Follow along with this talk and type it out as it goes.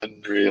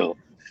Unreal.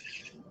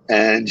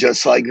 And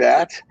just like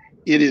that,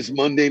 it is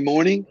Monday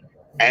morning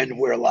and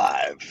we're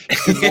live.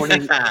 Good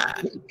morning.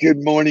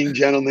 Good morning,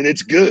 gentlemen.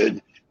 It's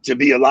good to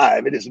be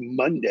alive. It is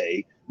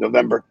Monday,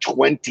 November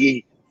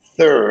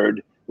 23rd.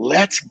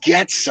 Let's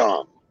get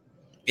some.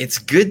 It's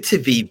good to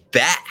be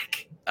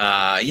back.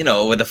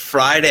 With a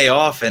Friday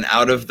off and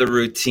out of the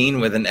routine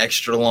with an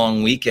extra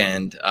long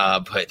weekend.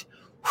 But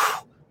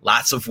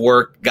lots of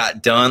work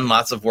got done,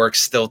 lots of work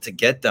still to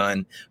get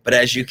done. But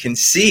as you can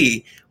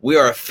see, we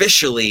are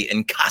officially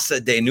in Casa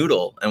de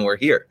Noodle, and we're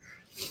here.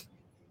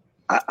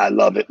 I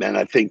love it, man.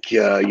 I think,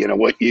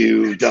 what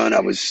you've done. I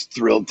was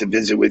thrilled to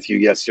visit with you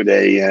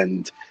yesterday,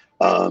 and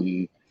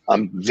I'm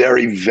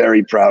very,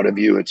 very proud of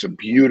you. It's a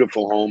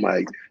beautiful home.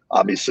 I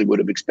obviously would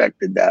have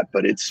expected that,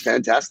 but it's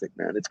fantastic,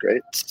 man. It's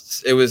great.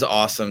 It was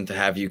awesome to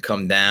have you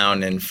come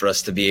down and for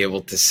us to be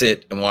able to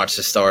sit and watch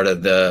the start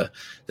of the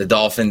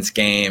Dolphins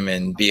game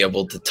and be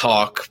able to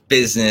talk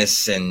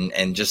business and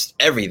just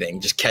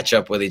everything, just catch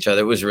up with each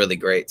other. It was really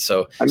great.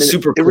 So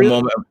super cool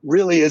moment. It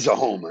really is a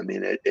home. I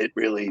mean, it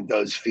really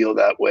does feel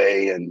that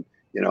way. And,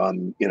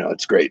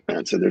 it's great,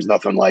 man. So there's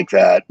nothing like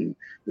that. And,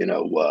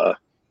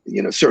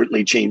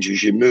 certainly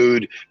changes your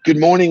mood. Good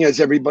morning as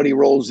everybody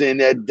rolls in.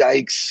 Ed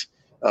Dykes.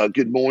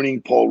 Good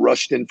morning, Paul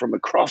Rushton from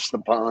across the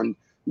pond.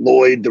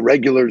 Lloyd, the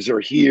regulars are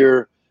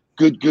here.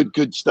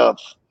 Good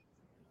stuff.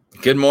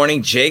 Good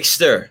morning,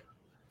 Jakester.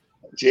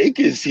 Jake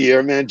is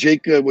here, man.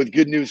 Jake with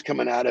good news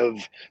coming out of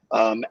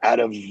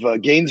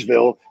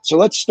Gainesville. So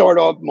let's start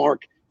off,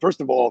 Mark. First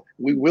of all,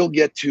 we will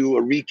get to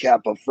a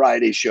recap of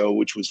Friday's show,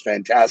 which was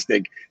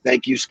fantastic.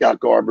 Thank you, Scott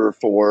Garber,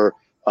 for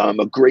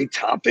a great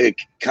topic.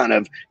 Kind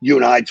of you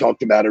and I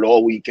talked about it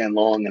all weekend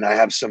long, and I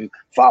have some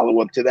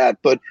follow-up to that.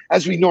 But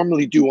as we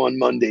normally do on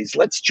Mondays,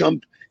 let's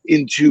jump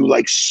into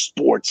like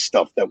sports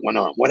stuff that went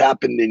on. What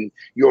happened in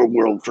your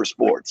world for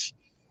sports?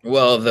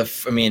 Well,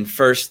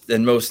 first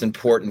and most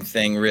important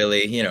thing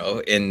really,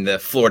 in the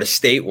Florida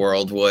State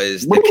world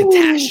was the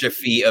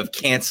catastrophe of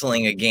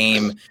canceling a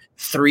game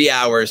 3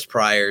 hours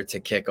prior to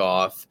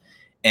kickoff,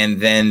 and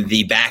then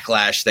the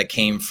backlash that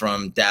came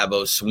from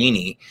Dabo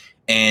Swinney.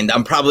 And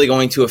I'm probably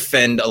going to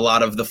offend a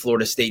lot of the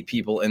Florida State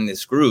people in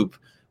this group,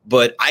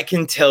 but I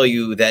can tell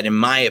you that in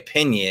my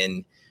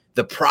opinion,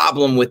 the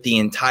problem with the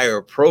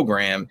entire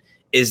program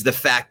is the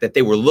fact that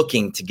they were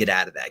looking to get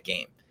out of that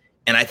game.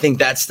 And I think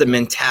that's the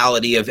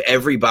mentality of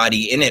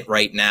everybody in it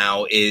right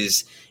now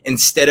is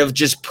instead of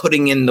just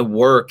putting in the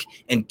work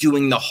and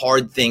doing the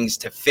hard things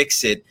to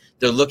fix it,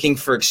 they're looking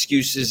for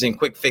excuses and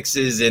quick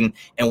fixes and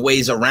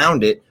ways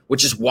around it,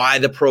 which is why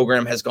the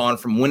program has gone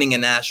from winning a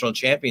national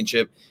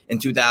championship in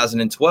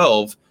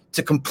 2012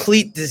 to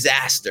complete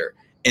disaster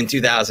in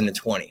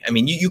 2020. I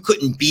mean, you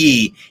couldn't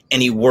be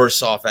any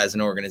worse off as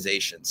an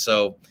organization.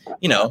 So,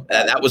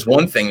 that was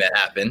one thing that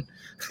happened.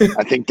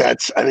 I think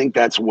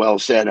that's well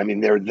said. I mean,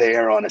 they're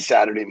there on a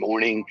Saturday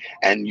morning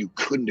and you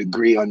couldn't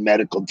agree on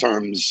medical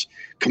terms,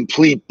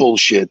 complete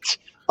bullshit.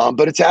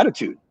 But it's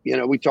attitude.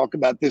 We talk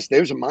about this.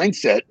 There's a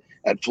mindset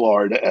at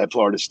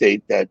Florida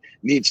State that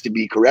needs to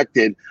be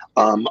corrected.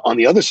 On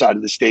the other side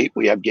of the state,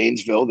 we have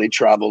Gainesville. They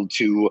traveled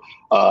to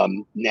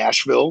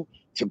Nashville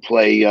to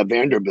play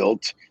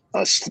Vanderbilt.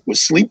 Was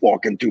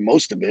sleepwalking through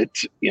most of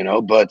it,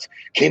 but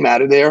came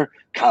out of there.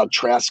 Kyle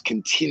Trask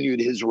continued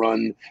his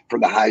run for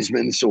the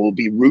Heisman, so we'll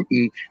be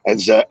rooting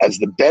as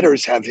the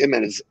bettors have him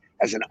as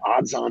an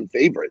odds-on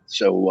favorite.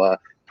 So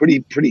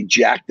pretty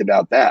jacked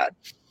about that.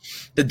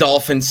 The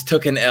Dolphins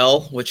took an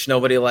L, which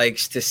nobody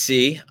likes to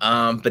see,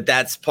 but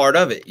that's part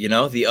of it,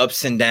 the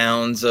ups and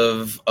downs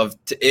of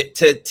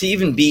to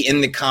even be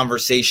in the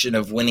conversation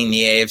of winning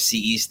the AFC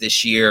East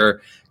this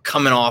year,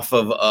 coming off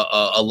of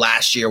a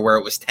last year where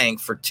it was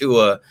tanked for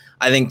Tua.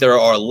 I think there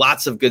are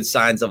lots of good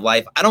signs of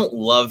life. I don't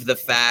love the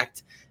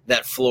fact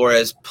that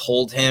Flores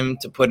pulled him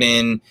to put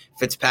in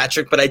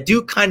Fitzpatrick, but I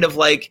do kind of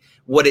like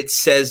what it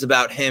says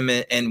about him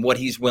and what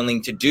he's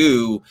willing to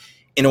do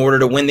in order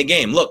to win the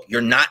game. Look,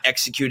 you're not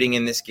executing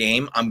in this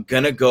game. I'm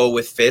going to go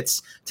with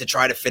Fitz to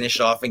try to finish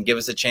off and give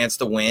us a chance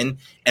to win,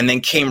 and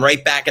then came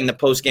right back in the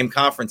post-game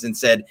conference and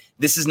said,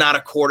 this is not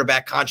a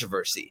quarterback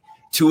controversy.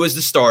 Tua's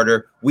the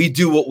starter. We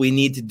do what we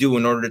need to do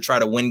in order to try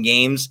to win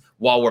games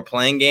while we're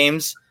playing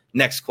games.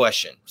 Next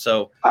question.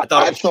 So I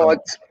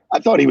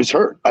thought he was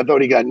hurt. I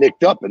thought he got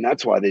nicked up, and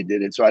that's why they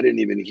did it. So I didn't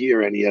even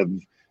hear any of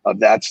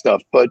that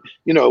stuff. But,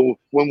 when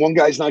one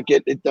guy's not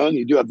getting it done,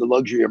 you do have the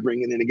luxury of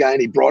bringing in a guy, and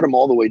he brought him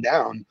all the way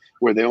down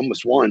where they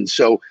almost won.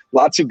 So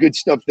lots of good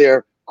stuff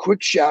there.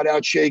 Quick shout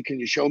out, Shay. Can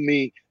you show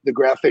me the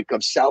graphic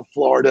of South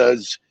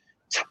Florida's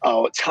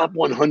top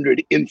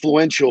 100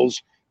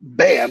 influentials?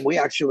 Bam. We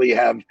actually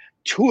have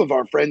two of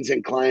our friends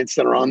and clients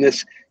that are on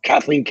this,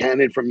 Kathleen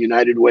Cannon from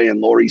United Way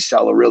and Lori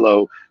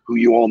Salarillo, who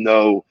you all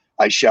know.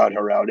 I shout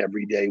her out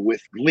every day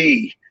with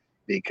glee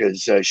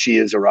because she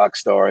is a rock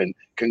star. And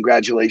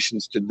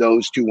congratulations to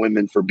those two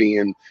women for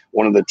being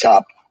one of the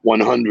top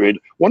 100.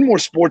 One more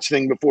sports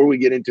thing before we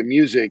get into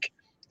music.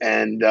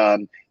 And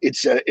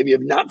it's if you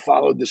have not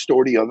followed the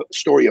story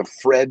of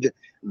Fred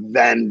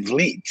Van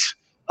Vliet,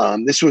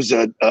 this was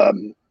a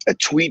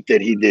tweet that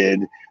he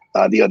did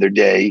the other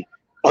day.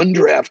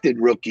 Undrafted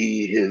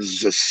rookie,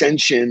 his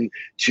ascension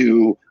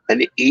to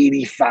an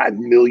 $85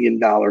 million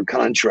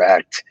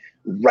contract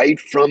right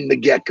from the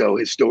get-go.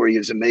 His story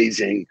is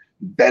amazing.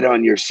 Bet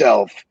on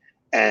yourself.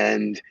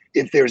 And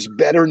if there's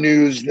better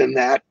news than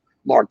that,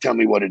 Mark, tell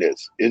me what it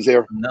is. Is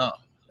there? No,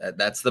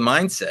 that's the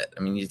mindset.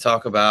 I mean, we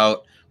talk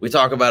about it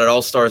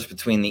all starts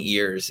between the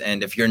ears.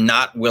 And if you're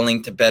not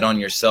willing to bet on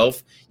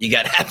yourself, you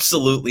got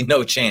absolutely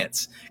no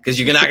chance because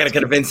you're not going to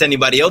convince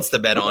anybody else to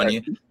bet on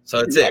you. So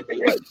it's exactly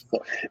it.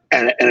 Right.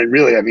 And it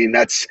really, I mean,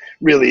 that's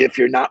really if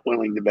you're not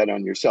willing to bet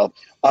on yourself.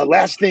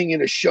 Last thing,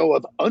 in a show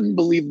of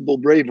unbelievable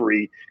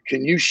bravery,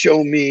 can you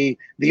show me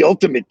the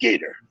ultimate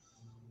gator?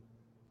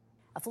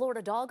 A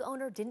Florida dog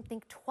owner didn't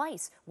think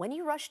twice when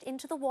he rushed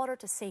into the water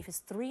to save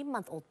his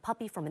 3-month-old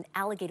puppy from an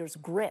alligator's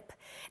grip.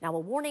 Now, a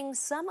warning,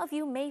 some of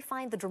you may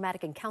find the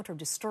dramatic encounter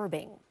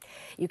disturbing.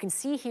 You can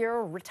see here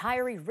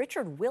retiree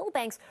Richard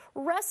Wilbanks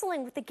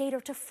wrestling with the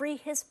gator to free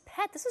his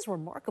pet. This is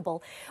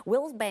remarkable.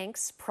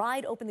 Wilbanks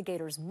pried open the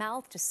gator's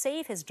mouth to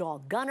save his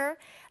dog Gunner.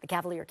 The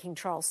Cavalier King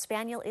Charles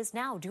Spaniel is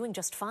now doing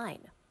just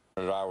fine.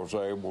 I was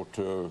able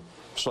to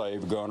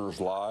save Gunner's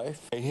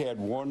life. He had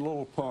one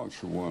little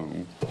puncture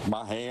wound.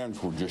 My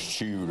hands were just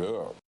chewed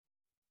up.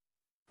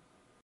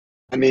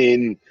 I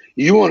mean,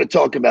 you want to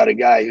talk about a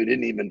guy who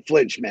didn't even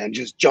flinch, man,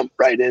 just jumped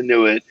right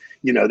into it.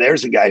 You know,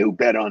 there's a guy who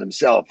bet on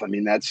himself. I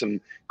mean, that's some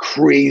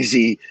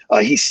crazy,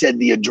 he said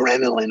the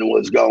adrenaline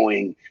was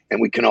going, and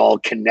we can all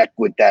connect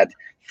with that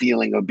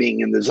feeling of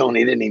being in the zone.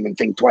 He didn't even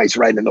think twice,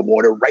 right in the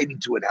water, right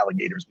into an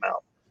alligator's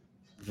mouth.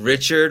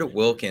 Richard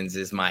Wilkins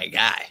is my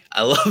guy.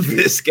 I love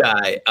this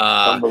guy.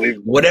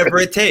 Whatever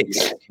it takes,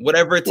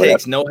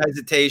 no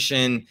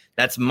hesitation.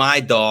 That's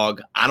my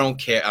dog. I don't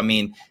care. I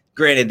mean,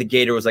 granted, the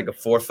gator was like a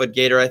 4-foot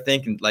gator, I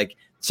think. And like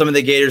some of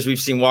the gators we've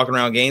seen walking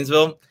around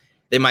Gainesville,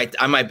 I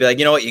might be like,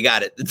 you know what? You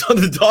got it.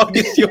 The dog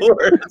is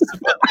yours.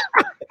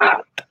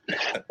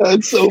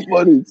 That's so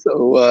funny.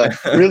 So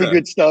really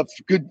good stuff.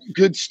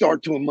 Good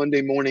start to a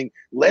Monday morning.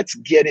 Let's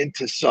get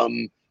into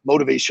some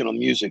motivational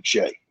music,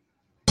 Shay.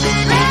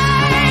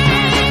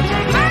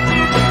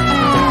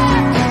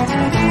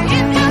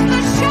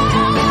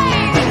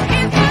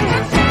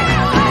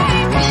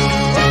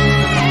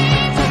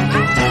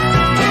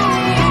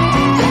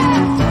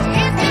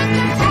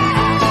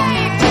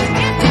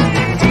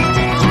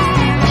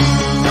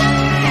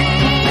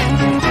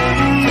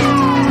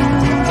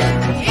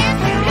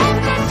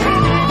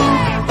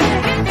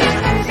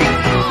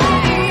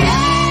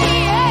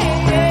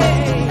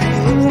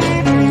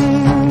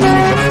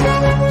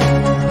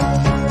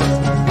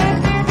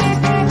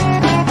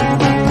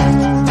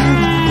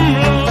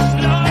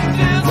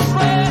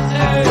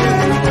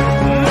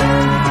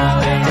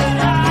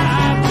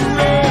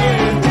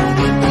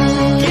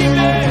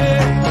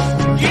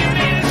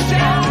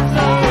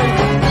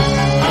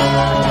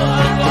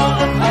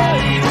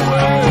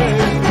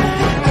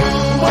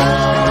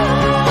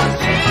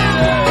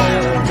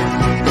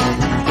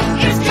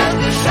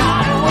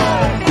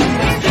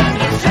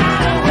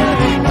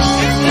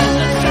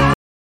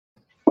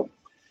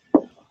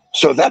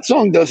 So that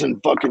song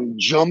doesn't fucking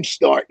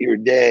jumpstart your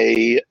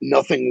day.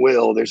 Nothing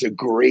will. There's a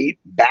great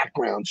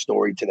background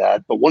story to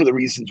that. But one of the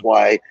reasons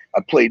why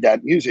I played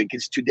that music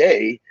is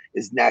today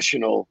is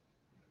National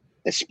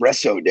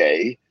Espresso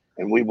Day.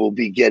 And we will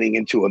be getting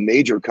into a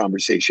major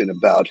conversation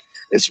about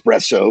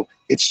espresso.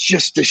 It's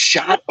just a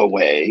shot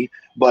away.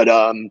 But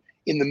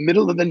in the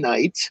middle of the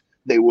night,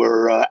 they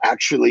were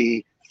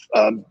actually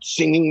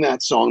singing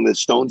that song. The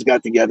Stones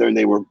got together and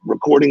they were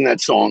recording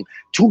that song.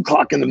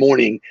 2:00 in the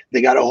morning,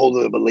 they got a hold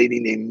of a lady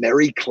named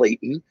Mary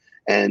Clayton,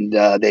 and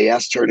they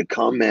asked her to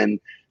come, and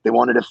they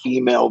wanted a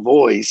female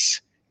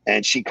voice.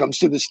 And she comes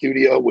to the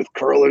studio with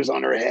curlers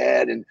on her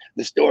head, and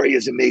the story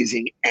is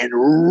amazing, and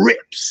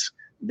rips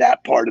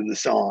that part of the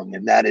song.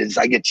 And that is,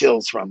 I get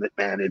chills from it,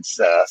 man. It's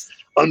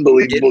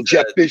unbelievable.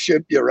 Jeff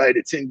Bishop, you're right.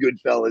 It's in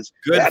Goodfellas.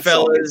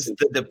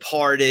 The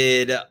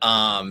Departed,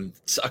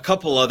 a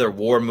couple other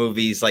war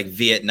movies like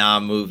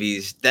Vietnam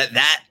movies.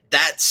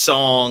 That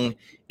song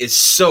is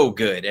so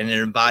good, and it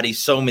embodies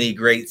so many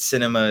great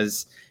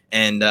cinemas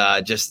and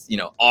just, you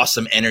know,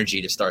 awesome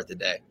energy to start the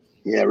day.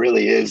 Yeah, it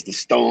really is. The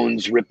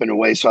Stones ripping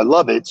away. So I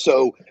love it.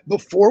 So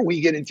before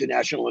we get into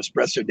National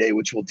Espresso Day,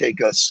 which will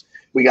take us,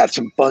 we got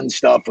some fun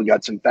stuff. We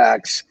got some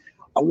facts.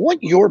 I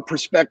want your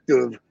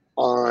perspective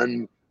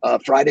on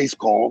Friday's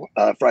call,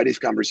 Friday's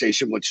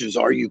conversation, which is,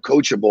 are you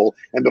coachable?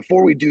 And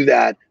before we do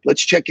that,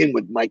 let's check in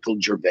with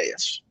Michael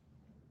Gervais.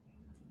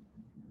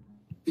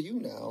 You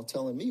now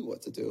telling me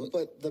what to do.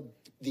 But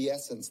the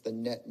essence, the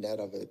net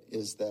of it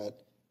is that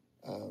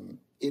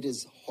it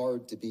is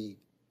hard to be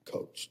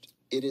coached.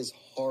 It is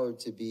hard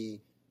to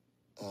be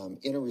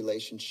in a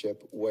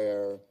relationship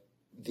where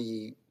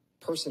the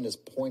person is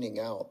pointing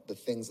out the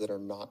things that are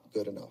not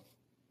good enough.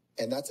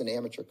 And that's an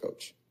amateur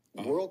coach.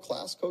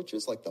 World-class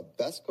coaches, like the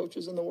best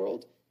coaches in the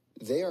world,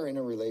 they are in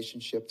a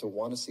relationship to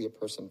want to see a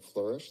person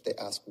flourish. They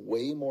ask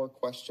way more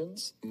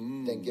questions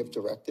than give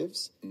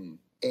directives.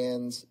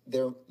 And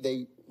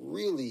they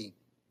really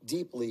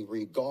deeply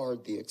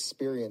regard the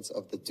experience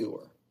of the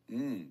doer.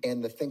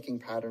 and the thinking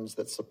patterns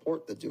that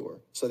support the doer.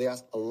 So they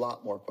ask a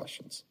lot more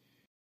questions.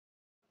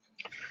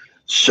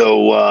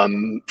 So,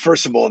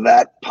 first of all,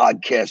 that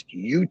podcast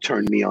you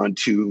turned me on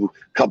to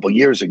a couple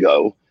years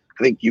ago,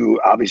 I think you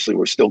obviously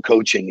were still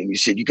coaching, and you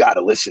said you got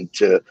to listen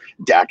to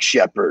Dax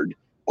Shepard,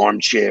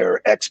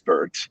 Armchair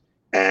Expert.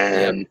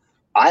 And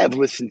I have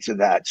listened to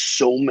that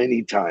so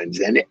many times,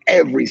 and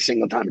every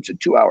single time, it's a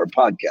 2-hour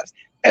podcast.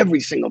 Every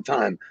single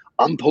time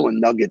I'm pulling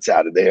nuggets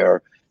out of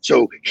there.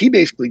 So he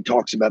basically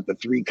talks about the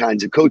 3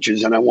 kinds of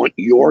coaches, and I want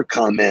your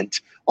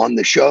comment on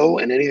the show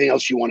and anything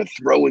else you want to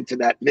throw into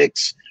that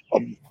mix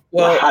of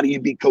how do you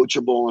be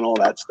coachable and all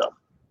that stuff.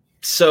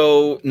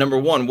 So number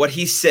one, what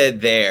he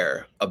said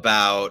there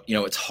about,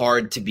 it's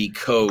hard to be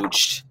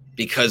coached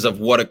because of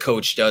what a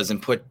coach does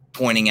and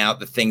pointing out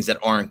the things that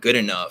aren't good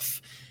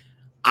enough.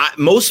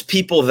 Most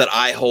people that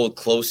I hold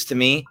close to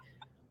me,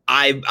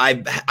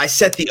 I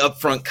set the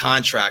upfront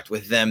contract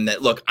with them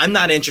that, look, I'm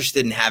not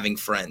interested in having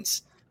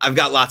friends. I've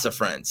got lots of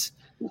friends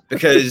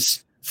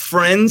because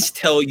friends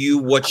tell you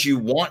what you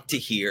want to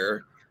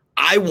hear.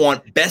 I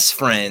want best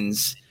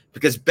friends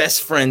because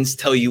best friends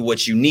tell you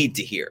what you need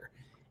to hear.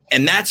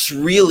 And that's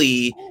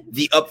really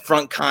the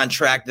upfront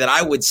contract that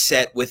I would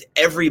set with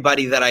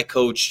everybody that I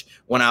coached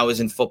when I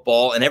was in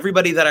football and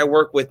everybody that I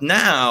work with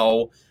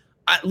now.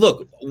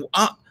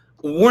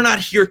 We're not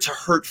here to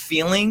hurt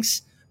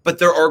feelings, but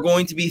there are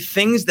going to be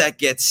things that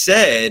get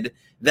said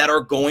that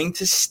are going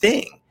to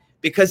sting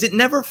because it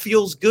never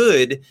feels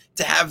good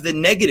to have the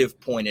negative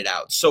pointed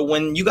out. So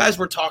when you guys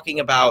were talking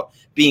about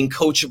being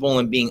coachable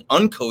and being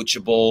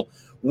uncoachable,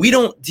 we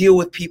don't deal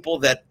with people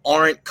that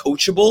aren't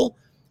coachable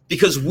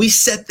because we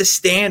set the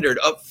standard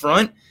up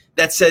front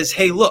that says,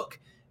 hey, look,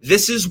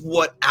 this is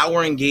what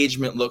our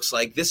engagement looks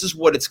like. This is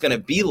what it's going to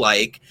be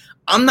like.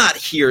 I'm not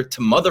here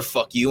to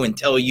motherfuck you and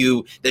tell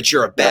you that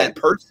you're a bad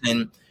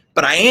person,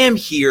 but I am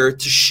here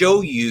to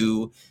show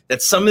you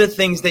that some of the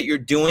things that you're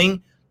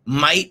doing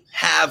might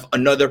have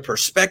another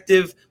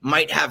perspective,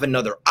 might have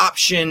another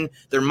option.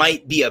 There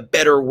might be a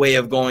better way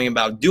of going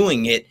about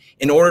doing it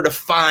in order to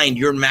find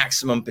your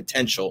maximum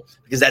potential,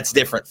 because that's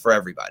different for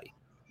everybody.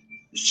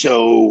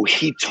 So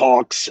he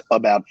talks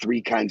about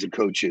 3 kinds of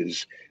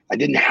coaches. I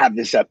didn't have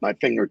this at my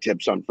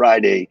fingertips on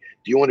Friday.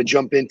 Do you want to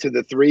jump into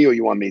the 3 or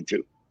you want me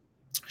to?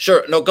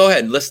 Sure. No, go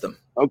ahead and list them.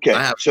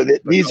 Okay. So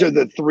these are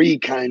the 3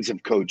 kinds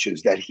of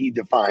coaches that he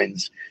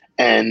defines.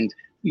 And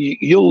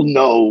you'll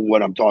know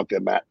what I'm talking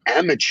about.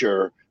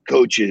 Amateur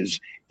coaches,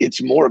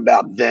 it's more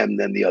about them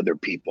than the other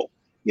people.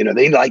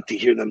 They like to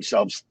hear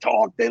themselves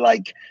talk. They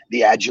like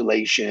the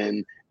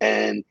adulation,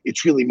 and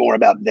it's really more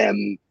about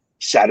them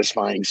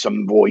satisfying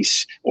some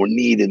voice or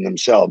need in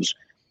themselves.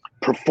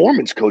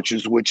 Performance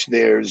coaches, which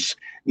there's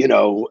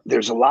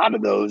a lot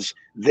of those,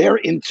 they're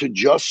into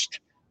just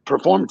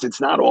performance.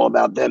 It's not all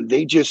about them.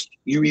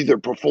 You either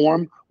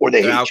perform or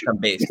they're outcome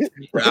based.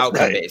 They're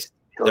outcome based.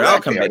 They're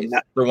outcome based.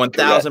 They're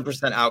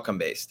 1,000% outcome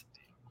based.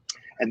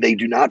 And they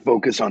do not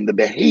focus on the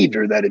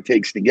behavior that it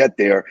takes to get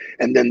there.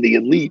 And then the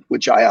elite,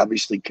 which I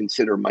obviously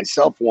consider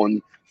myself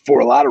one for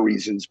a lot of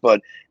reasons,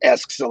 but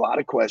asks a lot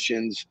of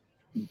questions,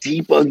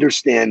 deep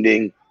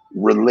understanding,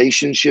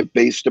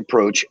 relationship-based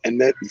approach. And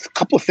a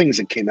couple of things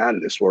that came out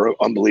of this were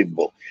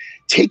unbelievable.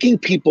 Taking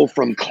people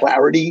from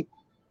clarity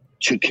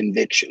to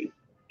conviction.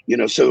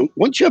 So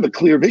once you have a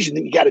clear vision,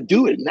 then you got to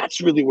do it. And that's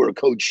really where a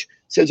coach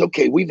says,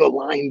 okay, we've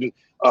aligned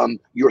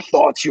your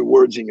thoughts, your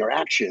words, and your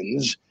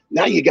actions.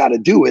 Now you got to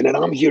do it. And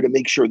I'm here to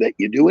make sure that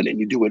you do it and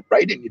you do it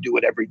right and you do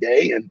it every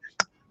day. And,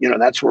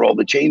 that's where all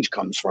the change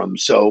comes from.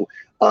 So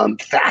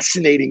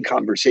fascinating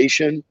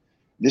conversation.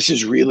 This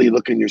is really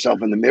looking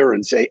yourself in the mirror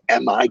and say,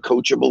 am I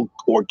coachable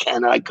or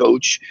can I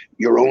coach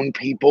your own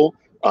people?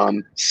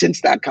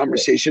 Since that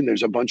conversation,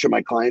 there's a bunch of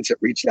my clients that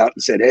reached out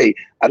and said, hey,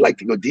 I'd like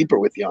to go deeper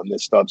with you on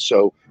this stuff.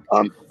 So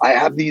I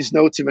have these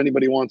notes. If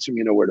anybody wants them,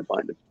 you know where to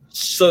find them.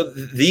 So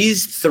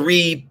these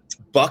 3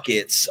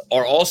 buckets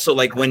are also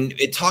like when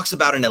it talks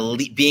about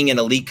being an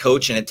elite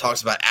coach and it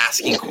talks about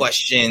asking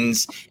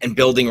questions and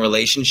building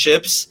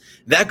relationships,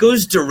 that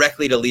goes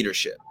directly to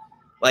leadership.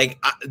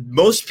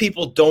 Most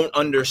people don't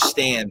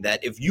understand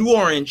that if you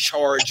are in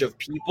charge of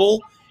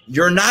people,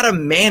 you're not a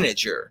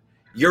manager,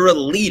 you're a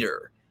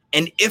leader.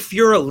 And if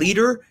you're a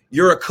leader,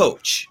 you're a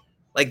coach.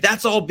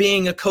 That's all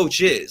being a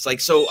coach is.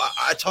 So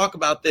I talk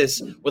about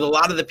this with a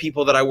lot of the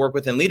people that I work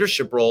with in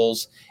leadership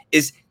roles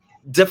is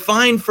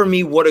define for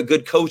me what a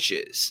good coach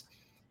is.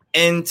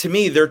 And to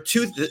me,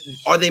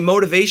 are they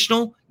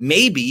motivational?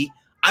 Maybe.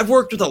 I've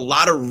worked with a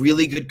lot of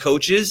really good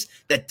coaches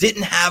that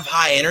didn't have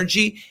high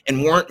energy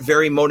and weren't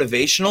very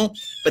motivational,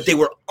 but they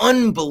were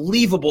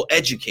unbelievable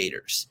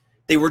educators.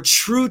 They were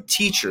true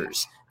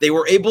teachers. They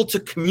were able to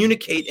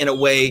communicate in a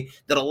way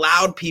that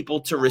allowed people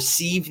to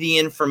receive the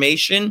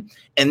information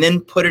and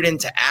then put it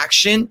into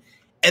action.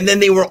 And then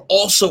they were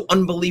also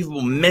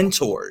unbelievable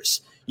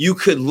mentors. You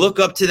could look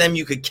up to them.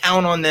 You could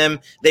count on them.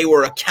 They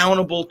were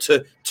accountable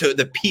to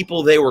the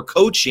people they were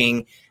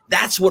coaching.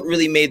 That's what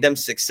really made them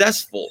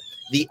successful.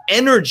 The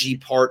energy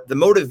part, the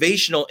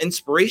motivational,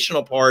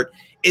 inspirational part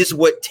is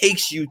what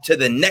takes you to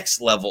the next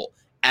level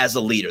as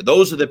a leader.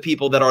 Those are the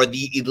people that are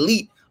the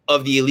elite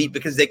of the elite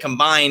because they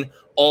combine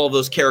all of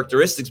those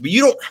characteristics. But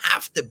you don't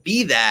have to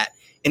be that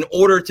in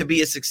order to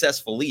be a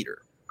successful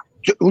leader.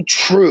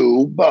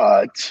 True,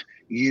 but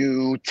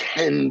you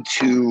tend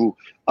to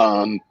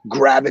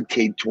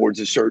gravitate towards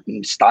a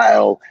certain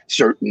style,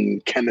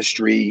 certain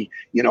chemistry.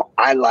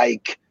 I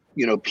like,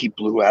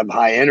 people who have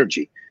high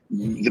energy.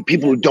 The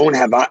people who don't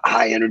have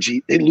high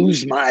energy, they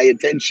lose my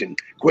attention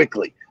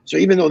quickly. So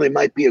even though they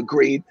might be a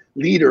great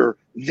leader,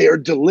 their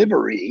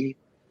delivery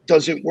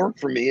doesn't work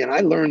for me. And I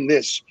learned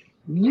this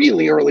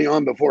really early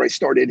on before I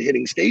started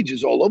hitting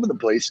stages all over the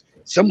place.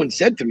 Someone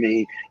said to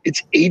me,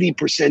 it's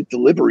 80%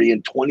 delivery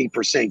and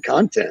 20%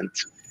 content.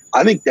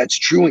 I think that's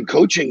true in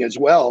coaching as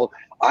well.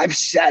 I've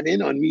sat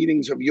in on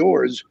meetings of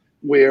yours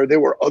where there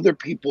were other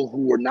people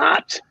who were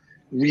not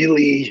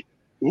really,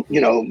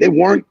 they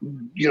weren't,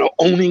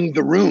 owning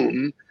the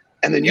room.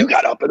 And then you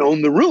got up and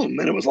owned the room.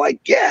 And it was like,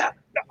 yeah,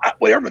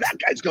 wherever that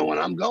guy's going,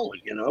 I'm going,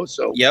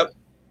 so. Yep.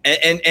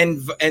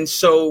 And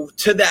so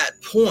to that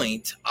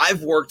point,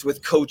 I've worked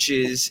with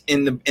coaches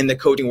in the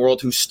coaching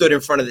world who stood in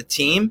front of the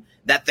team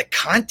that the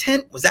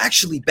content was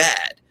actually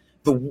bad.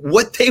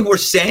 What they were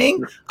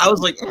saying, I was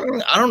like,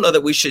 I don't know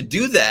that we should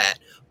do that.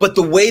 But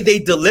the way they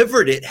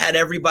delivered it had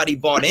everybody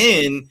bought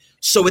in.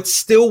 So it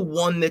still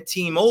won the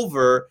team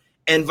over,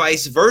 and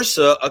vice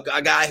versa.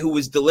 A guy who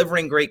was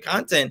delivering great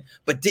content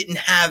but didn't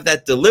have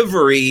that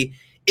delivery,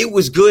 it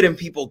was good and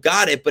people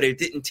got it, but it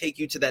didn't take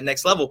you to that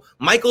next level.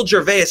 Michael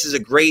Gervais is a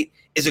great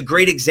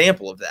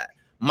example of that.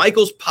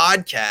 Michael's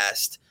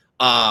podcast,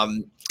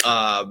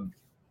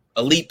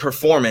 Elite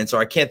Performance,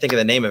 or I can't think of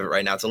the name of it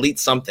right now. It's Elite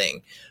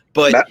something.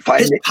 But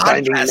his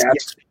podcast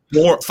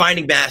gets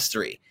Finding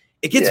Mastery.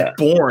 It gets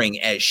boring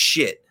as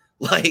shit,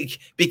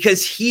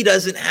 because he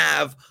doesn't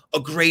have a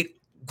great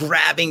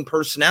grabbing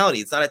personality.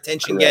 It's not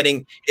attention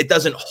getting. It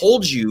doesn't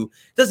hold you.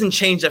 It doesn't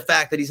change the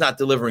fact that he's not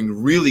delivering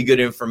really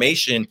good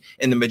information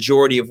in the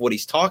majority of what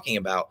he's talking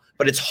about.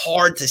 But it's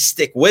hard to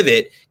stick with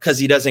it because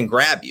he doesn't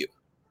grab you.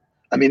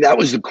 I mean, that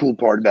was the cool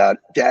part about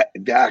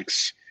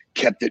Dax.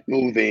 Kept it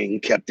moving,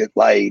 kept it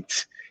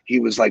light.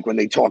 He was like, when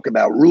they talk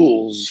about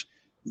rules,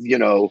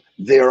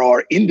 there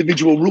are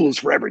individual rules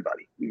for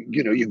everybody.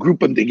 You group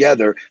them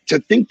together. To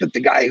think that the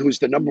guy who's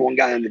the number one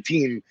guy on the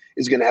team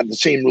is going to have the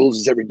same rules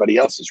as everybody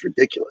else is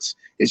ridiculous.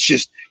 It's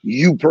just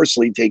you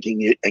personally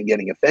taking it and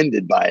getting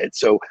offended by it.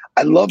 So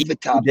I love the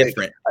topic.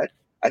 Different.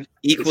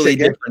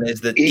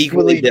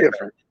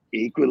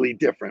 Equally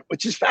different,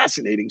 which is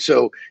fascinating.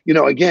 So,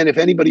 again, if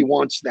anybody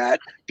wants that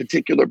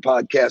particular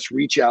podcast,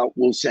 reach out.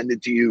 We'll send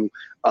it to you.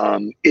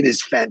 It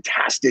is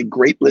fantastic.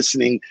 Great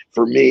listening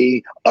for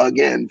me,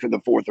 again, for the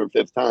fourth or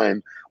fifth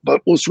time.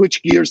 But we'll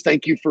switch gears.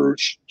 Thank you for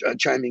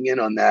chiming in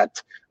on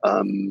that,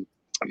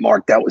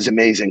 Mark. That was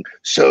amazing.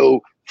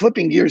 So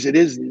flipping gears, it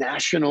is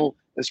National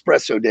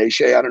Espresso Day.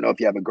 Shay, I don't know if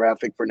you have a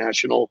graphic for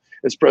National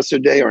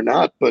Espresso Day or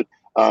not, but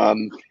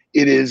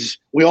it is,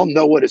 we all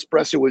know what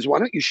espresso is. Why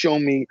don't you show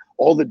me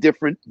all the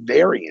different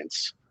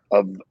variants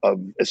of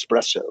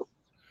espresso?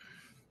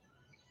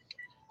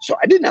 So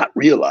I did not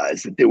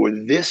realize that there were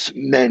this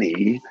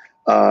many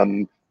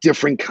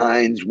different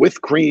kinds,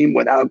 with cream,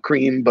 without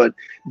cream, but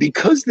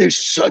because there's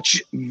such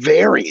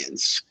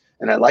variance,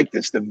 and I like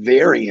this, the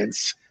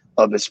variance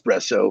of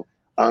espresso,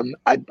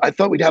 I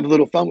thought we'd have a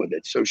little fun with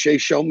it. So Shay,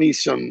 show me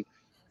some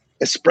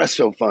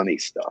espresso funny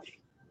stuff.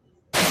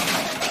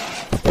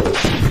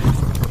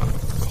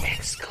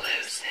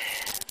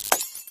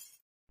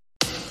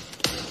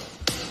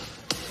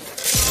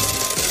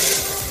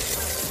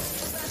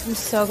 I'm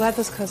so glad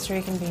those Costa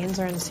Rican beans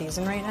are in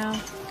season right now.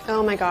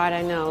 Oh my God,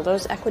 I know.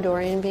 Those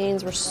Ecuadorian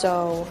beans were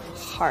so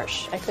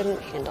harsh. I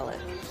couldn't handle it.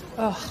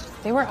 Ugh,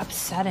 they were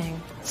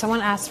upsetting. Someone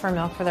asked for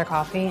milk for their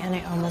coffee, and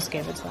I almost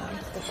gave it to them.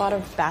 The thought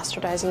of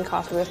bastardizing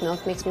coffee with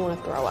milk makes me want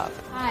to throw up.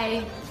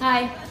 Hi.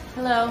 Hi.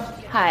 Hello.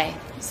 Hi.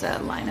 There's a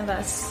line of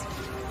us.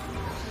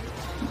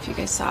 If you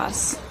guys saw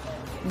us,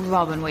 we've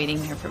all been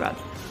waiting here for about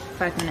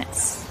 5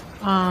 minutes.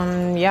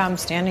 Yeah, I'm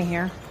standing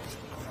here.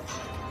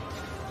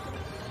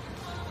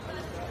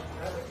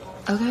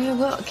 Okay,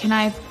 well, can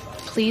I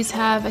please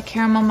have a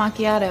caramel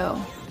macchiato?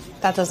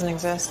 That doesn't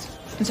exist.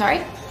 I'm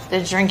sorry?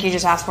 The drink you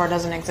just asked for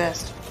doesn't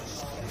exist.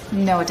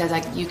 No, it does.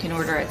 You can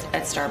order it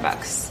at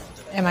Starbucks.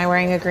 Am I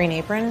wearing a green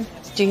apron?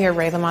 Do you hear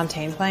Ray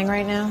LaMontagne playing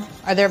right now?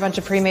 Are there a bunch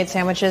of pre-made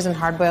sandwiches and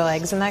hard-boiled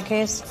eggs in that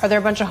case? Are there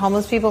a bunch of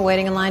homeless people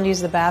waiting in line to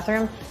use the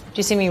bathroom? Do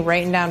you see me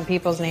writing down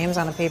people's names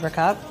on a paper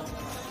cup?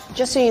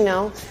 Just so you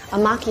know, a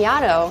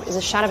macchiato is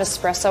a shot of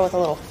espresso with a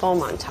little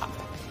foam on top.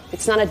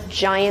 It's not a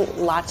giant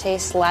latte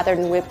slathered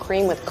in whipped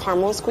cream with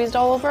caramel squeezed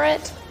all over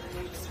it.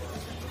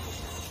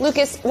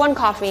 Lucas, 1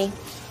 coffee.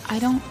 I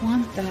don't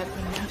want that,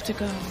 but I have to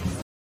go.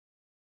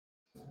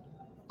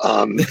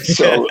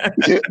 So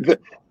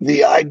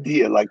the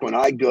idea, like when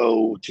I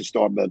go to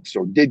Starbucks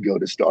or did go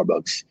to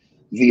Starbucks,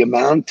 the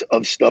amount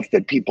of stuff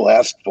that people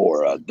ask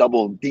for,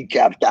 double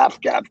decaf,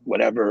 half-cap,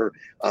 whatever,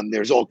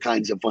 there's all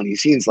kinds of funny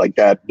scenes like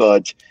that.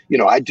 But,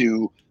 I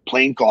do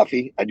plain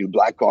coffee. I do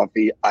black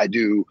coffee. I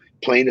do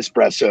plain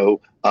espresso.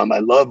 I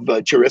love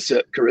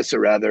Carissa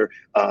rather.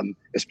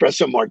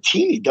 Espresso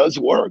martini does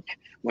work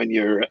when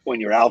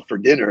you're out for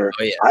dinner.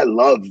 Oh, yeah. I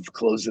love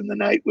closing the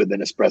night with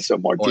an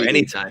espresso martini. Or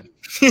anytime.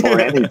 Or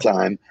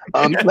anytime.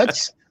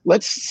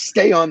 Let's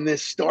stay on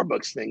this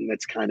Starbucks thing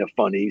that's kind of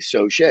funny.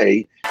 So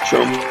Shay,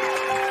 show me.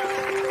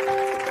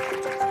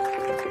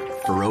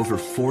 For over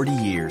 40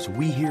 years,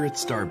 we here at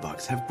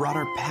Starbucks have brought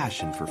our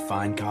passion for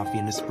fine coffee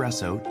and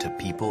espresso to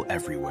people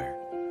everywhere.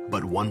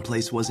 But one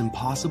place was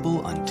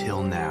impossible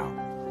until now.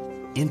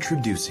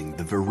 Introducing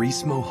the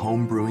Verismo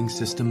home brewing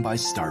system by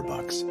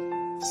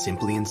Starbucks.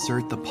 Simply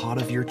insert the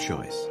pot of your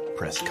choice,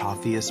 press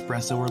coffee,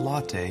 espresso, or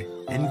latte,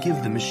 and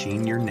give the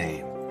machine your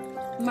name.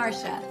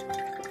 Marcia.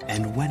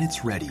 And when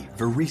it's ready,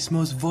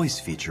 Verismo's voice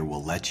feature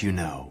will let you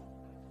know.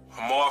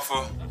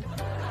 Martha.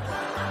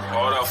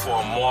 Order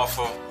for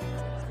Martha.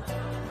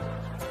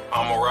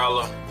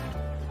 Amarella.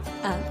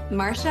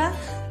 Marcia?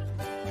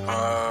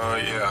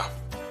 Yeah.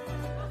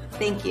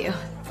 Thank you.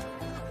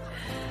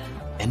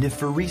 And if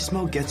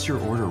Verismo gets your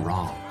order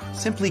wrong,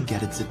 simply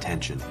get its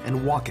attention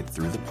and walk it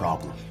through the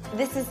problem.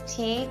 This is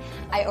tea.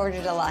 I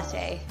ordered a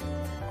latte.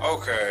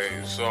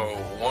 Okay, so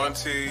 1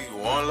 tea,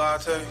 1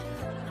 latte?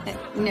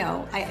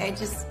 No, I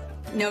just...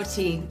 No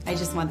tea. I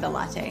just want the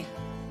latte.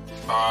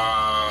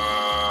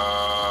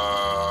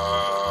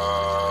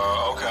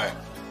 Okay.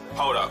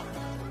 Hold up.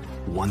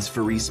 Once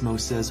Verismo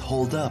says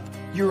hold up,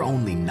 you're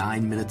only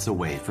 9 minutes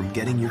away from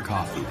getting your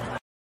coffee.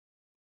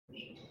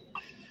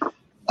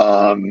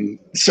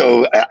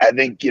 So I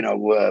think,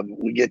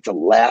 we get to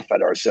laugh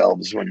at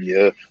ourselves when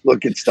you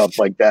look at stuff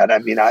like that. I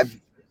mean,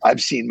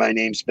 I've seen my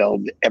name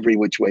spelled every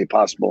which way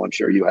possible. I'm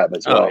sure you have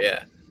as well. Oh,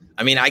 yeah.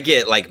 I mean, I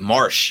get like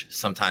Marsh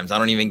sometimes. I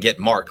don't even get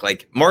Mark.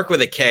 Like Mark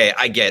with a K,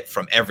 I get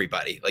from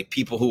everybody. Like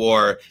people who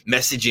are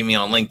messaging me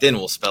on LinkedIn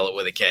will spell it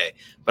with a K.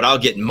 But I'll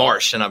get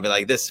Marsh, and I'll be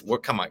like,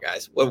 come on,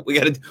 guys. We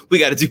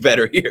gotta do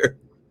better here.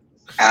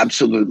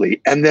 Absolutely.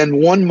 And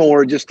then one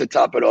more just to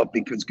top it off,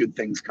 because good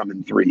things come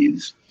in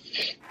threes.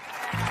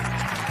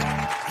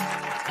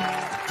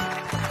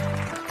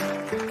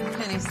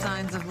 Any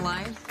signs of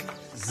life?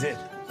 Zip.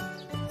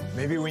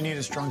 Maybe we need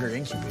a stronger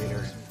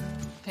incubator.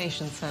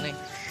 Patience, honey.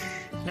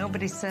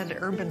 Nobody said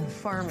urban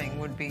farming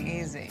would be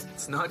easy.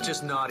 It's not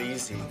just not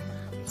easy,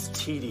 it's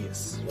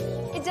tedious.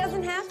 It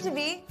doesn't have to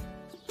be.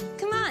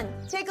 Come on,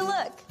 take a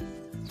look.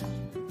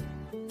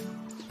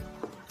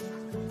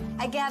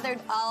 I gathered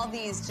all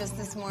these just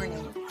this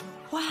morning.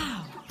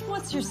 Wow,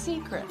 what's your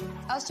secret?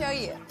 I'll show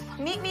you.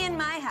 Meet me in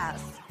my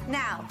house,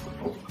 now.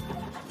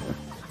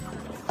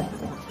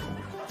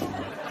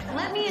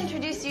 Let me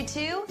introduce you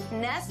to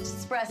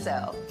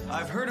Nespresso.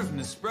 I've heard of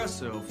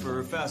Nespresso for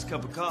a fast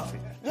cup of coffee.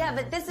 Yeah,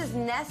 but this is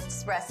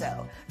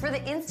Nespresso for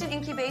the instant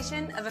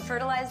incubation of a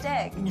fertilized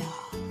egg. No.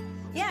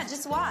 Yeah,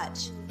 just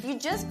watch. You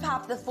just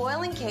pop the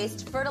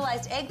foil-encased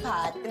fertilized egg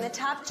pod in the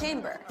top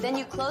chamber. Then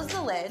you close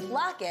the lid,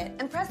 lock it,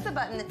 and press the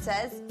button that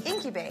says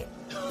incubate.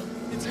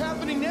 It's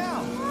happening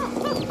now.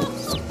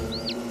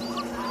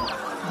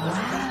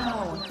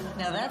 Wow.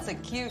 Now that's a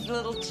cute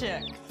little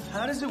chick.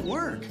 How does it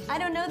work? I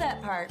don't know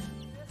that part.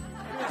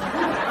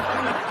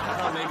 I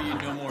thought maybe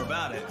you'd know more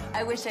about it.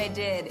 I wish I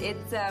did.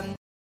 It's,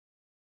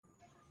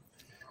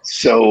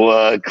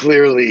 So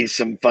clearly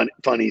some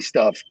funny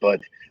stuff, but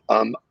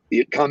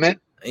you comment?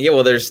 Yeah,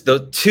 well, there's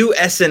the 2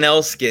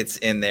 SNL skits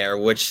in there,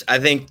 which I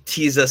think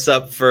tease us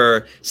up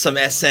for some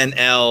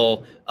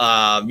SNL,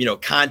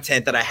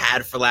 content that I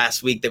had for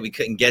last week that we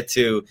couldn't get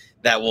to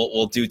that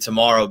we'll do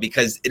tomorrow,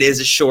 because it is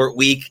a short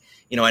week.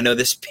 I know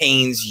this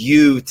pains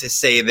you to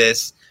say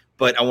this,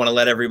 but I want to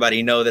let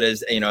everybody know that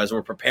as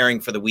we're preparing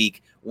for the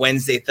week,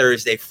 Wednesday,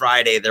 Thursday,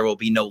 Friday, there will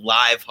be no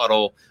live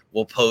huddle.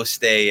 We'll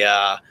post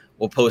a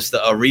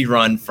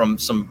rerun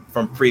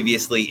from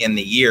previously in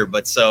the year.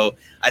 But so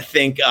I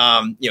think,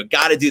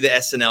 got to do the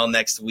SNL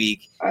next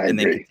week then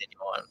continue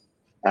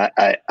on.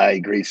 I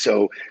agree.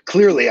 So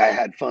clearly I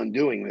had fun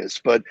doing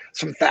this, but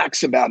some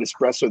facts about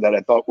espresso that I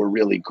thought were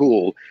really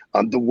cool.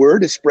 The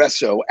word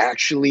espresso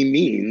actually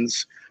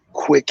means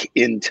quick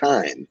in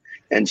time.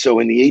 And so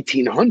in the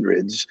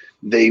 1800s,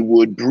 they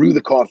would brew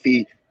the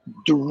coffee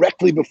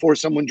directly before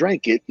someone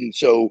drank it. And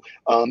so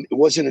it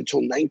wasn't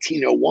until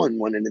 1901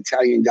 when an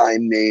Italian guy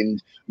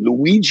named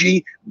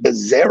Luigi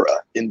Bezzera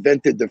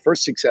invented the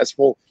first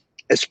successful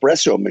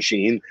espresso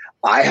machine.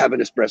 I have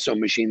an espresso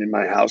machine in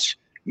my house.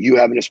 You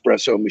have an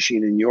espresso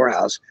machine in your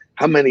house.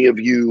 How many of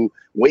you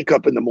wake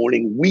up in the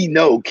morning? We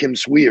know Kim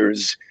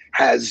Swears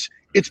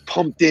it's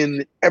pumped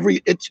in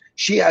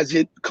she has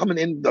it coming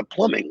in the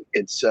plumbing.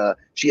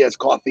 She has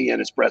coffee and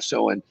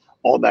espresso and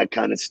all that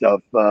kind of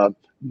stuff.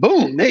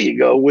 Boom, there you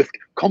go with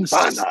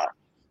Campana.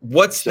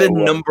 What's the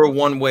number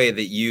one way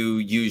that you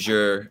use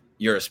your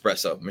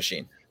espresso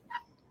machine?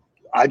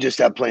 I just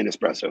have plain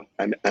espresso.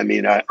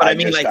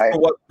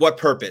 For what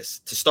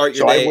purpose? To start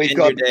your day? I wake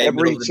up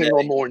every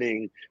single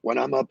morning when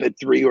I'm up at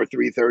 3 or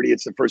 3:30.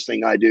 It's the first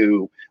thing I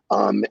do.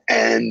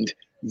 And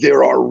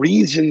there are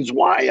reasons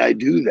why I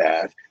do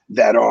that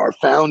are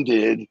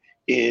founded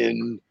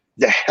in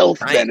the health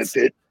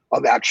benefit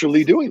of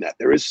actually doing that.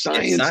 There is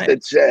science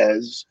that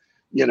says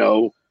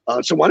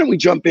So why don't we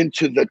jump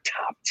into the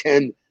top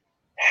 10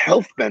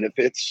 health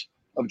benefits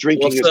of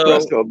drinking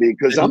espresso,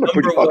 because I'm a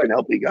pretty fucking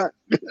healthy guy.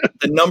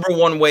 The number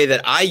one way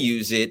that I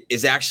use it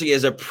is actually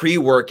as a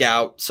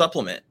pre-workout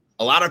supplement.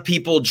 A lot of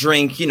people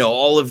drink,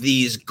 all of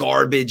these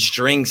garbage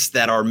drinks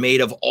that are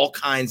made of all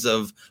kinds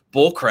of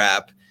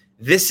bullcrap.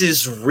 This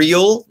is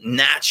real,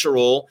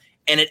 natural,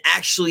 and it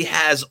actually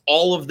has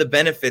all of the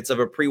benefits of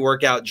a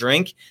pre-workout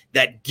drink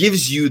that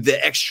gives you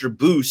the extra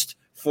boost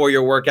for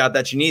your workout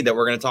that you need, that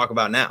we're going to talk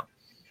about now.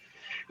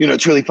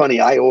 It's really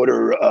funny. I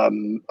order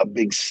a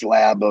big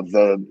slab of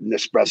the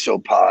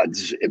Nespresso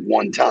pods at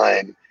one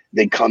time.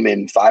 They come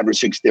in 5 or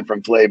 6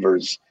 different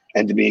flavors.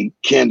 And to be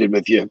candid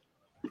with you,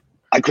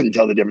 I couldn't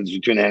tell the difference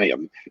between any of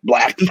them.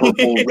 Black,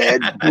 purple,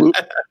 red, blue.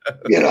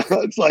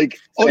 It's like,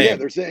 oh, Same. yeah,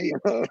 they're saying.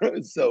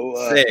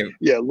 Same.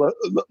 Yeah,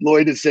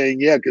 Lloyd is saying,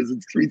 yeah, because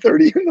it's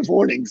 3:30 in the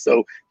morning.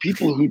 So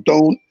people who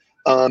don't,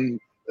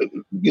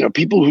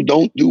 people who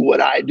don't do what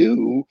I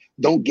do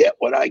don't get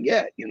what I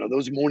get.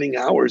 Those morning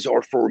hours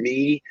are for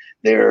me.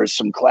 There's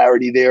some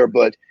clarity there,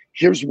 but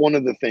here's one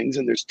of the things,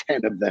 and there's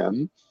 10 of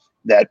them,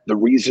 that the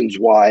reasons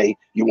why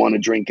you want to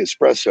drink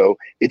espresso: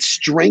 it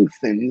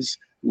strengthens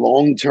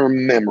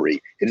long-term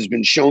memory. It has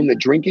been shown that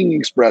drinking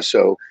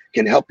espresso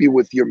can help you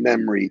with your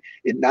memory.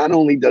 It not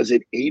only does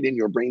it aid in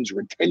your brain's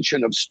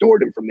retention of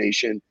stored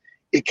information,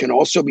 it can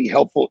also be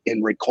helpful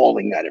in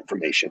recalling that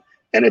information.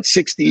 And at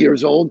 60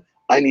 years old,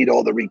 I need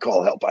all the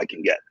recall help I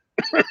can get.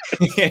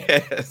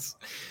 Yes.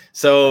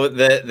 So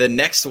the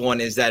next one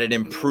is that it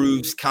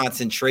improves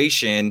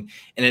concentration,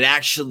 and it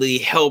actually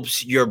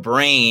helps your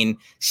brain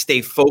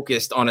stay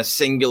focused on a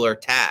singular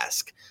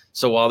task.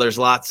 So while there's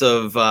lots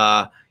of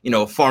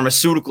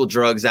pharmaceutical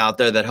drugs out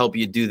there that help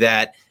you do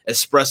that,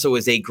 espresso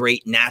is a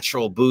great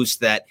natural boost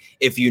that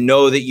if you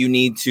know that you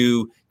need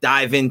to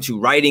dive into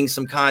writing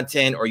some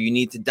content, or you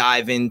need to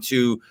dive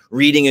into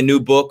reading a new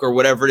book, or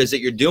whatever it is that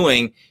you're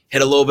doing,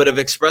 hit a little bit of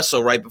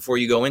espresso right before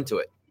you go into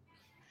it.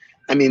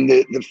 I mean,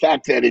 the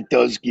fact that it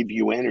does give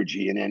you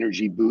energy, an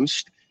energy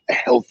boost, a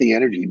healthy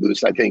energy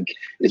boost, I think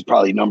is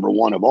probably number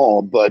one of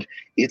all, but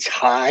it's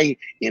high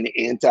in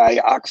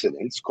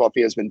antioxidants.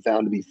 Coffee has been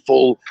found to be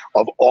full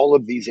of all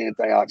of these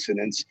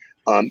antioxidants.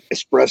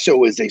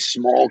 Espresso is a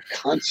small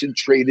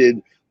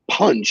concentrated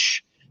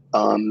punch,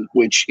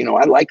 which,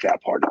 I like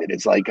that part of it.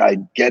 It's like, I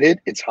get it.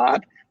 It's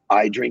hot.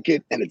 I drink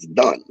it and it's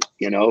done.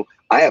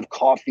 I have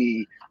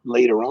coffee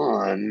later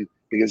on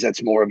because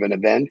that's more of an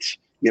event,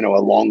 a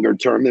longer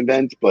term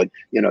event, but,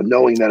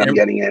 knowing that I'm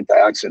getting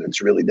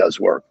antioxidants really does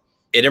work.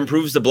 It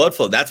improves the blood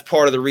flow. That's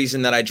part of the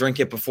reason that I drink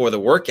it before the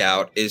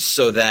workout, is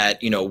so that,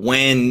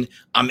 when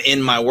I'm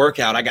in my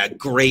workout, I got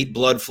great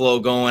blood flow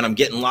going. I'm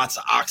getting lots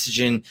of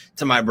oxygen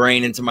to my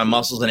brain and to my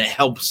muscles, and it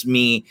helps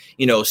me,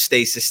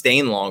 stay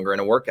sustained longer in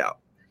a workout.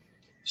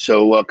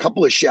 So a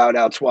couple of shout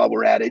outs while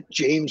we're at it.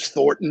 James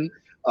Thornton,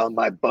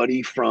 my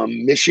buddy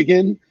from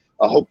Michigan.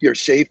 I hope you're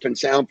safe and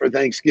sound for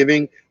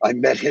Thanksgiving. I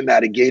met him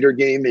at a Gator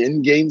game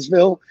in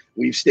Gainesville.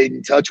 We've stayed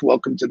in touch.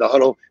 Welcome to the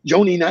huddle.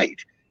 Joni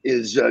Knight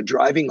is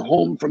driving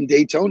home from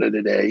Daytona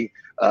today.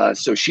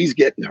 So she's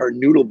getting her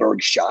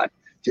Noodleberg shot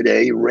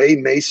today. Ray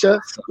Mesa,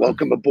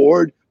 welcome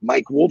aboard.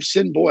 Mike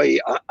Wolfson, boy,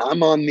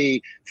 I'm on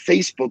the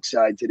Facebook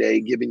side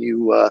today, giving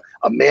you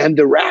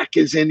Amanda Rack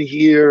is in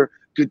here.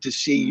 Good to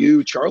see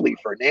you. Charlie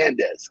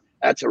Fernandez,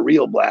 that's a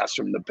real blast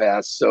from the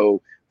past.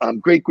 So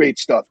great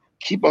stuff.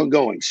 Keep on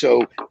going.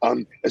 So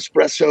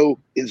espresso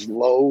is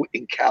low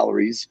in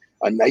calories.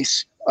 A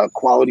nice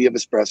quality of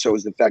espresso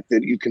is the fact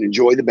that you can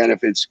enjoy the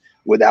benefits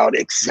without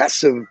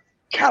excessive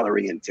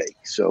calorie intake.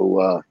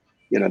 So,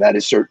 that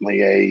is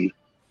certainly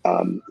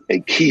a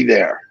key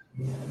there.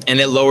 And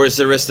it lowers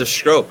the risk of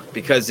stroke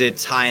because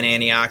it's high in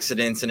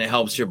antioxidants, and it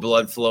helps your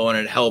blood flow, and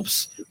it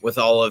helps with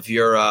all of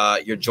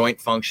your joint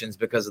functions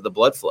because of the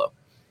blood flow.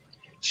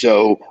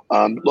 So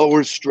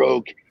lowers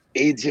stroke,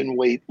 aids in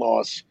weight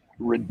loss,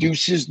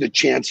 reduces the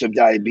chance of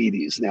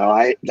diabetes.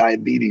 Now,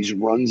 diabetes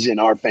runs in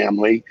our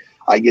family.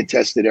 I get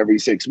tested every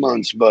 6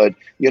 months, but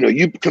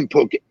you can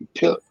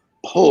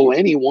pull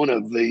any one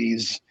of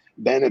these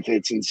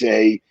benefits and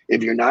say,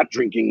 if you're not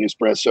drinking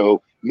espresso,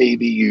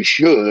 maybe you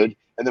should.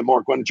 And then,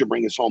 Mark, why don't you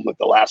bring us home with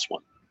the last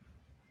one?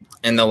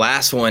 And the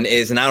last one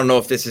is, and I don't know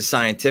if this is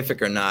scientific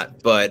or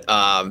not, but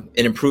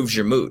it improves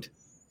your mood.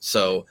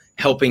 So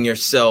helping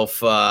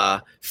yourself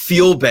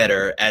feel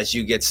better as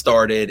you get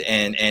started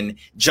and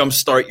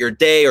jumpstart your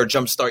day or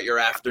jumpstart your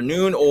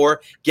afternoon,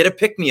 or get a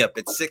pick-me-up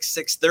at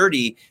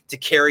 6:30 to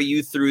carry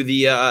you through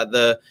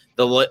the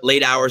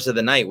late hours of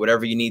the night,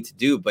 whatever you need to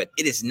do. But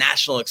it is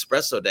National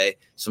Espresso Day,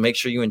 so make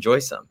sure you enjoy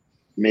some.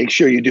 Make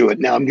sure you do it.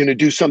 Now, I'm going to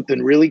do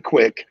something really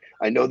quick.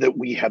 I know that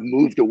we have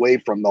moved away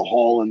from the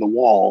hall and the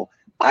wall.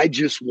 I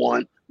just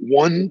want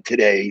one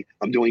today.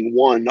 I'm doing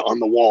one on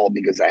the wall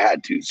because I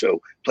had to.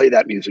 So play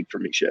that music for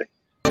me, Shay.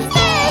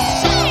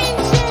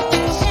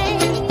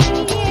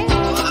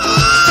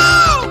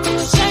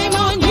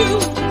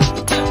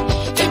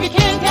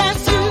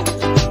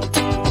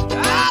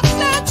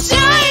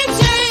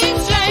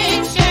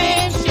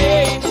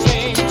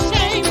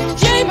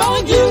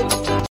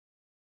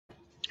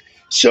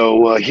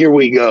 So here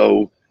we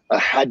go. I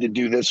had to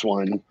do this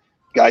one.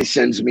 Guy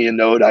sends me a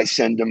note. I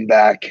send him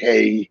back,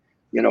 hey,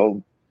 you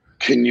know,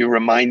 can you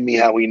remind me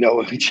how we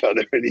know each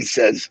other? And he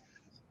says,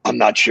 I'm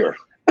not sure.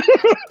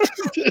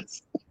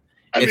 It's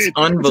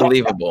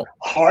unbelievable.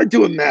 Hard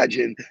to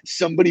imagine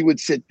somebody would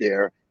sit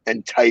there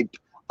and type,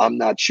 I'm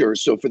not sure.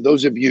 So for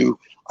those of you,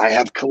 I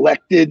have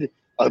collected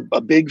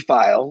a big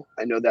file.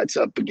 I know that's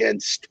up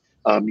against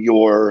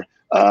your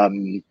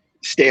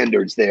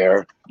standards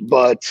there,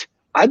 but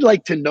I'd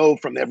like to know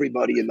from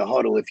everybody in the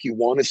huddle if you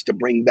want us to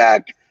bring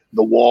back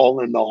the wall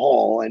in the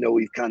hall. I know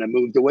we've kind of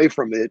moved away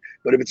from it,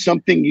 but if it's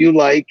something you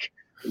like,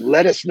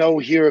 let us know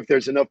here if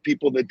there's enough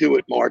people that do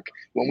it, Mark,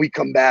 when we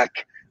come back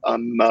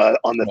on the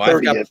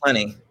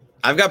 30th.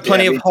 I've got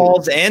plenty of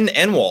halls and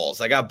walls.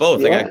 I got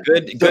both. I got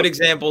good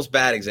examples,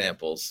 bad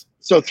examples.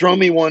 So throw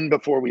me one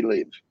before we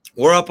leave.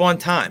 We're up on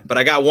time, but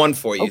I got one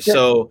for you. Okay.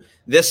 So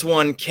this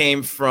one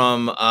came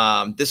from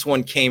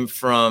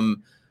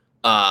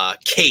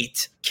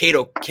Kate.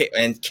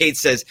 And Kate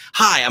says,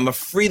 "Hi, I'm a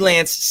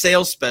freelance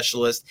sales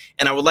specialist,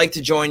 and I would like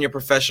to join your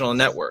professional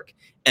network."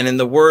 And in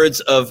the words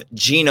of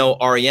Gino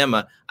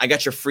Ariema, I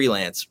got your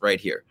freelance right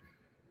here.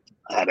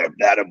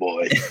 That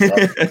boy.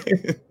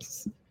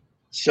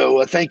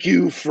 So thank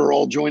you for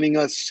all joining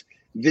us.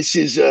 This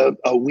is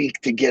a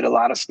week to get a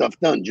lot of stuff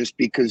done. Just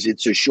because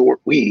it's a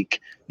short week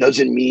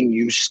doesn't mean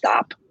you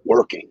stop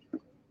working.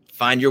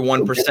 Find your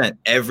 1%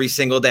 every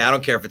single day. I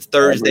don't care if it's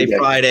Thursday,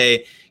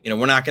 Friday. You know,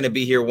 we're not going to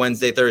be here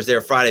Wednesday, Thursday,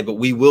 or Friday, but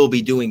we will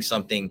be doing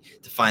something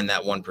to find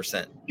that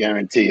 1%.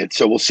 Guarantee it.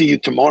 So we'll see you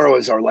tomorrow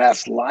as our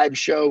last live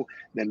show.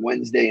 Then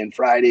Wednesday and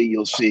Friday,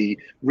 you'll see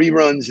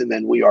reruns. And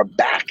then we are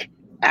back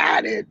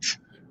at it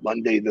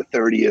Monday the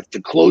 30th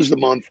to close the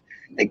month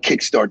and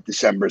kickstart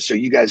December. So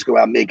you guys go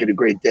out, make it a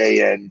great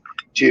day, and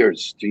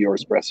cheers to your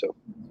espresso.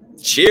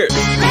 Cheers.